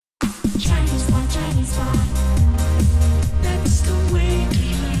Chinese pot. That's the way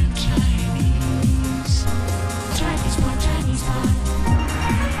we learn Chinese. Chinese pot, Chinese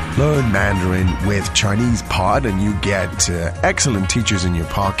pot. Learn Mandarin with Chinese Pod, and you get excellent teachers in your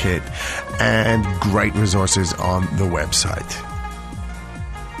pocket and great resources on the website.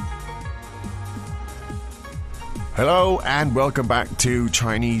 Hello and welcome back to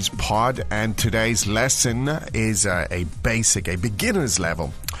Chinese Pod, and today's lesson is a beginner's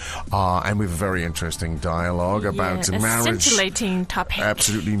level. And we have a very interesting dialogue about marriage. A scintillating topic.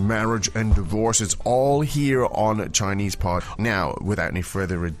 Absolutely, marriage and divorce. It's all here on Chinese Pod. Now, without any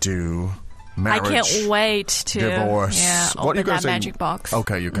further ado, marriage, I can't wait to divorce. What open that magic box.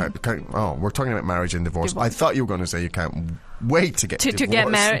 Okay, you can't. Oh, we're talking about marriage and divorce. I thought you were going to say you can't wait to get divorced. To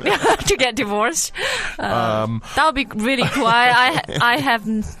get married, to get divorced. That would be really cool. I have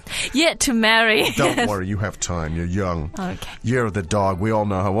yet to marry. Don't worry, you have time. You're young. Okay. You're the dog. We all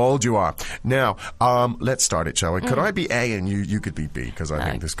know how old you are. Now, let's start it, shall we? Could I be A and you could be B? Because I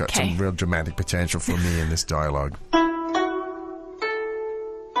think this got some real dramatic potential for me in this dialogue.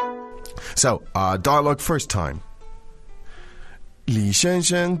 So, dialogue first time. 李先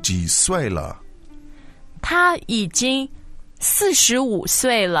生几岁了？他已经45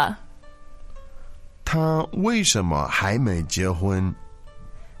岁了。他为什么还没结婚？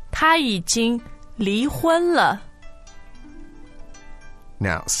他已经离婚了。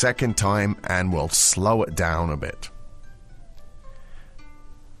Now, second time, and we'll slow it down a bit.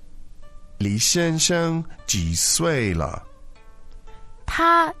 李先生几岁了？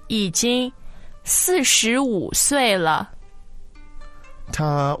他已经45岁了。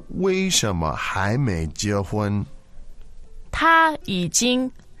他为什么还没结婚？他已经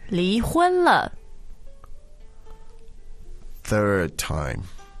离婚了。Third time.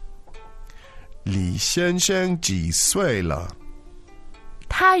 李先生几岁了？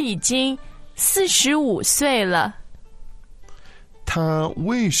他已经45岁了。他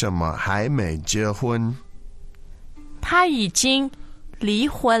为什么还没结婚？他已经离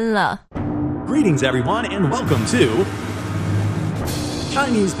婚了。 Greetings, everyone, and welcome to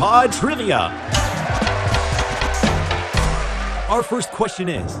Chinese Pod Trivia. Our first question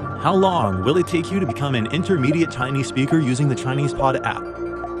is, how long will it take you to become an intermediate Chinese speaker using the Chinese Pod app?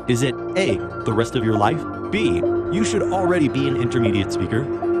 Is it A, the rest of your life? B, you should already be an intermediate speaker?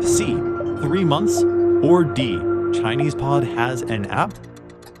 C, 3 months? Or D, Chinese Pod has an app?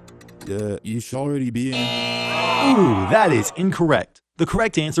 You should already be in. Ooh, that is incorrect. The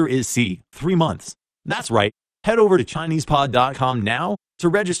correct answer is C, 3 months. That's right. Head over to ChinesePod.com now to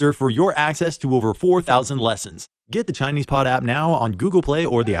register for your access to over 4,000 lessons. Get the Chinese Pod app now on Google Play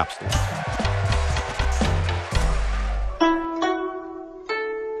or the App Store.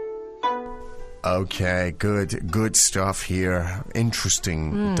 Okay, good stuff here.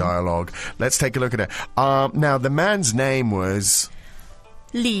 Interesting dialogue. Let's take a look at it. Now, the man's name was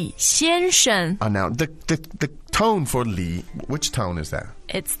李先生. Now, the tone for Li, which tone is that?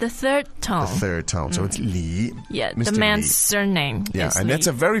 It's the third tone. The third tone. So it's Li. Yeah, Mr. the man's Li. surname. Yeah, is and Li. that's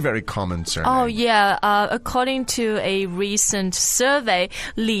a very, very common surname. Oh, yeah. According to a recent survey,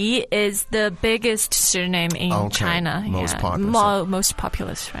 Li is the biggest surname in China. Most yeah. popular. Most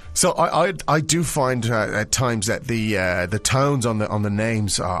popular, right. So I do find at times that the tones on the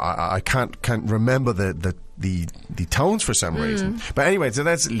names I can't remember the tones for some reason. But anyway, so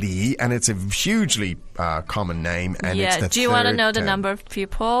that's Li, and it's a hugely common name. And it's the do you want to third know the time. number of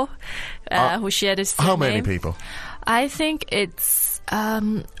people who share this surname? How many people? I think it's a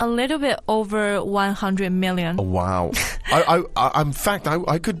little bit over 100 million. Oh, wow. In fact,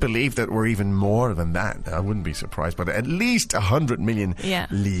 I could believe that we're even more than that. I wouldn't be surprised, but at least 100 million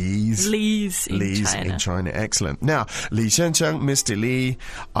Li's in China. Excellent. Now, Li Xiancheng, Mr. Li,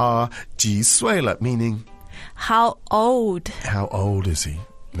 几岁了, meaning how old? How old is he?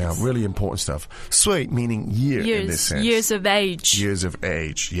 Now, really important stuff. 岁 meaning year in this sense. Years of age. Years of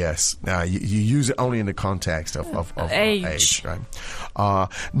age, yes. Now, you use it only in the context of age, right?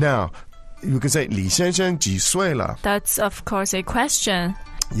 Now, you can say 李先生几岁了? That's, of course, a question.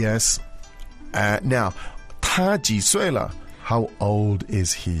 Yes. Now, 他几岁了? How old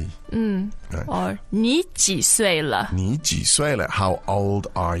is he? Right. Or 你几岁了? 你几岁了? How old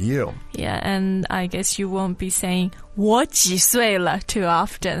are you? Yeah, and I guess you won't be saying 我几岁了 too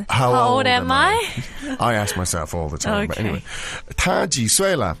often. How old am I? I ask myself all the time. Okay. But anyway, 他几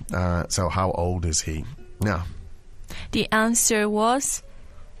岁了? So how old is he? Now, the answer was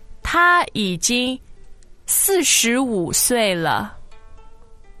他已经45岁了.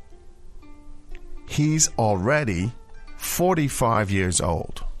 He's already 45 years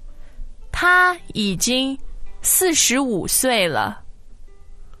old. 他已经45岁了.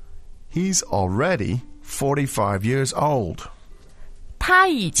 He's already 45 years old. 他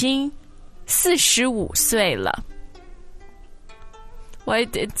已经45岁了。Well,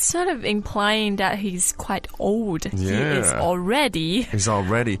 it's sort of implying that he's quite old. Yeah. He is already. He's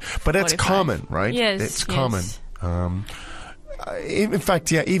already. But that's 45. common, right? Yes. It's common. In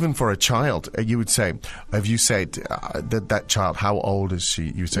fact, yeah, even for a child, you would say, if you said that child, how old is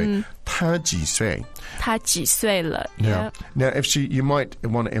she? You say, 她几岁?他几岁了? Yeah. Now, if you might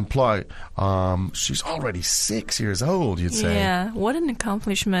want to imply, she's already 6 years old, you'd say. Yeah, what an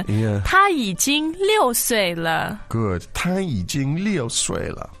accomplishment. Yeah. 他已经6岁了. Good. 她已经6岁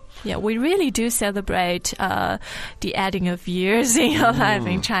了. Yeah, we really do celebrate the adding of years in your life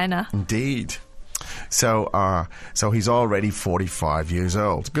in China. Indeed. So he's already 45 years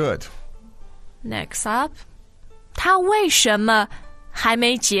old. Good. Next up, 他为什么还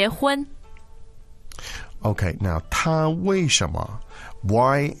没结婚? Okay, now 他为什么?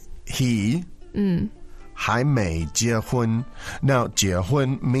 Why he 还没结婚? Now 结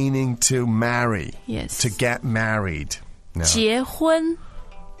婚 meaning to marry. Yes. To get married. Now, 结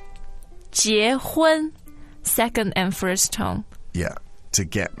婚 second and first tone. yeah, to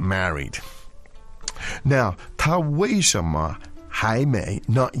get married. Now 他为什么还没?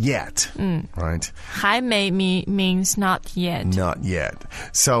 Not yet. Right? 还没 means not yet. Not yet.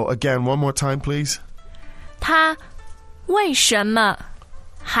 So again, one more time, please. 他为什么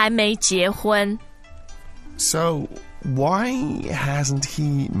还没结婚? So why hasn't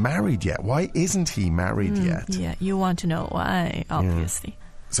he married yet? Why isn't he married yet? Yeah, you want to know why, obviously.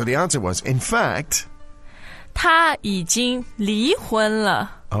 So the answer was, in fact, 他已经离婚了.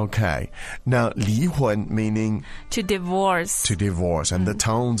 okay. Now, 离婚 meaning To divorce. to divorce, and the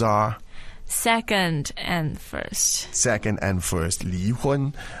tones are Second and first. second and first. 离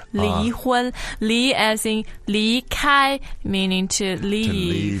婚, 离婚, 离 as in 离开, meaning to leave.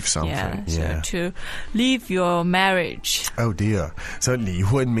 leave something, yeah. So to leave your marriage. oh dear. So 离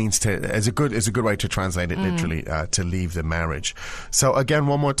婚 means to is a good way to translate it literally, to leave the marriage. So again,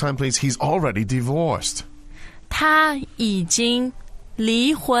 one more time, please. He's already divorced. 他已经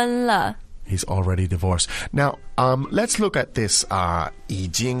离婚了. He's already divorced. Now, let's look at this 已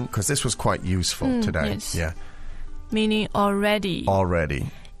经 because this was quite useful today. yes. Yeah, Meaning already. already.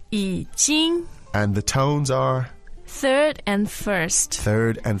 已经 And the tones are third and first.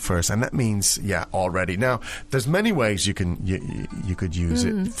 third and first, and that means already. Now, there's many ways you could use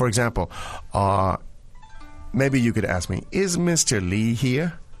it. For example, maybe you could ask me, is Mr. Lee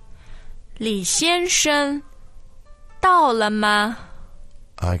here? 李先生到了吗?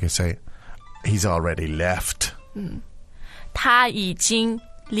 I could say, he's already left. 他已经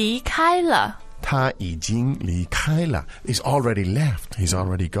离开了. 他已经离开了. He's already left. He's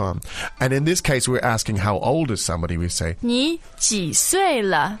already gone. And in this case, we're asking how old is somebody. We say, 你几岁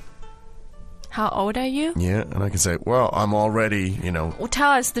了? How old are you? yeah, and I can say, well, I'm already, Well,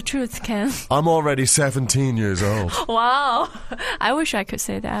 tell us the truth, Ken. I'm already 17 years old. Wow. I wish I could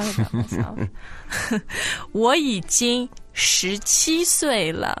say that about myself. 我已经17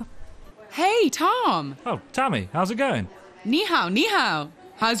岁了. Hey, Tom! Oh, Tammy, how's it going? Ni hao, ni hao.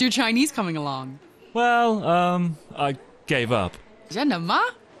 How's your Chinese coming along? Well, I gave up. 真的吗?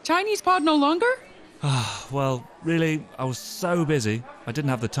 Chinese pod no longer? Well, really, I was so busy, I didn't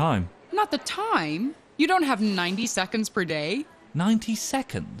have the time. Not the time. You don't have 90 seconds per day? 90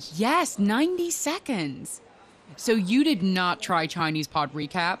 seconds? Yes, 90 seconds. So you did not try Chinese Pod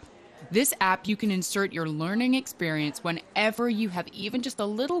Recap? This app, you can insert your learning experience whenever you have even just a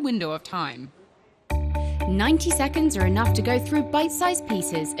little window of time. 90 seconds are enough to go through bite-sized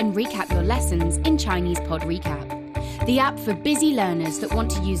pieces and recap your lessons in Chinese Pod Recap, the app for busy learners that want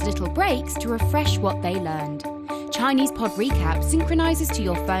to use little breaks to refresh what they learned. Chinese Pod Recap synchronizes to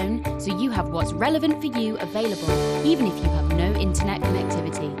your phone so you have what's relevant for you available even if you have no internet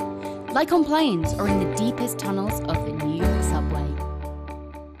connectivity, like on planes or in the deepest tunnels of the New York subway.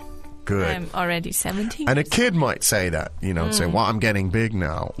 Good. I'm already 17. And a kid might say that, say, well, I'm getting big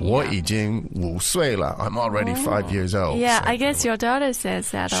now. 我已经5岁了. I'm already 5 years old. Yeah, So, I guess your daughter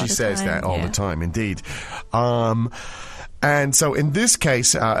says that all the time. She says that all yeah. the time, indeed. And so in this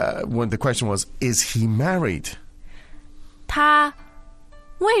case, when the question was, is he married? 他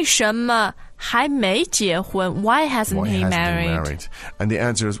为什么还没结婚? Why hasn't Why he hasn't married? he married? And the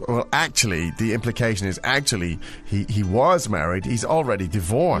answer is, well, actually, the implication is actually he was married. He's already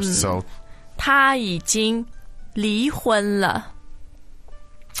divorced. So 他已经离婚了.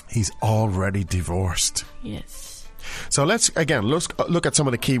 he's already divorced. Yes. So let's look at some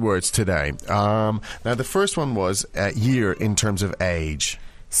of the key words today. Now, the first one was year in terms of age.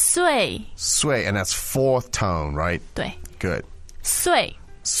 岁. Sui, and that's fourth tone, right? 对. Good. 岁.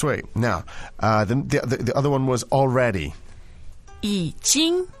 Sweet. Now, the other one was already. 已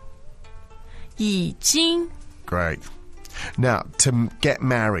经 Great. Now, to get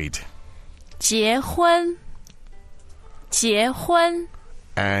married. 结婚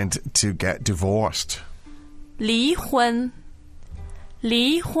And to get divorced. 离婚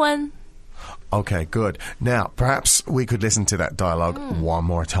Okay, good. Now, perhaps we could listen to that dialogue one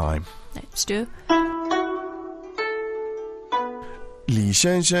more time. Let's do. 李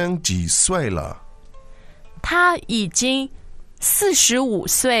先生几岁了？他已经45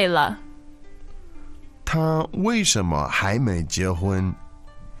岁了。他为什么还没结婚？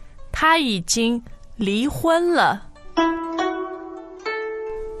他已经离婚了。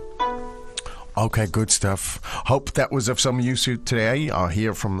Okay, good stuff. Hope that was of some use to you today. I'll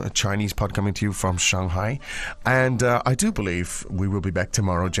hear from a Chinese pod coming to you from Shanghai. And I do believe we will be back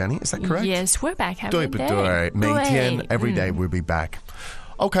tomorrow, Jenny. Is that correct? Yes, we're back every 对不对？每天 every day we'll be back.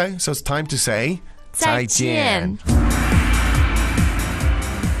 Okay, so it's time to say 再见。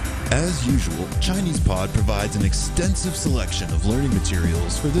 As usual, ChinesePod provides an extensive selection of learning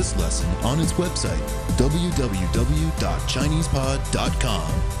materials for this lesson on its website,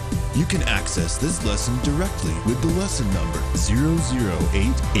 www.chinesepod.com. You can access this lesson directly with the lesson number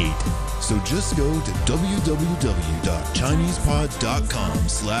 0088. So just go to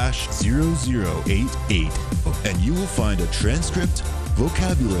www.chinesepod.com/0088 and you will find a transcript,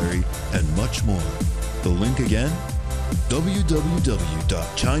 vocabulary, and much more. The link again?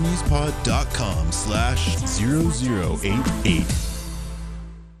 www.chinesepod.com/0088.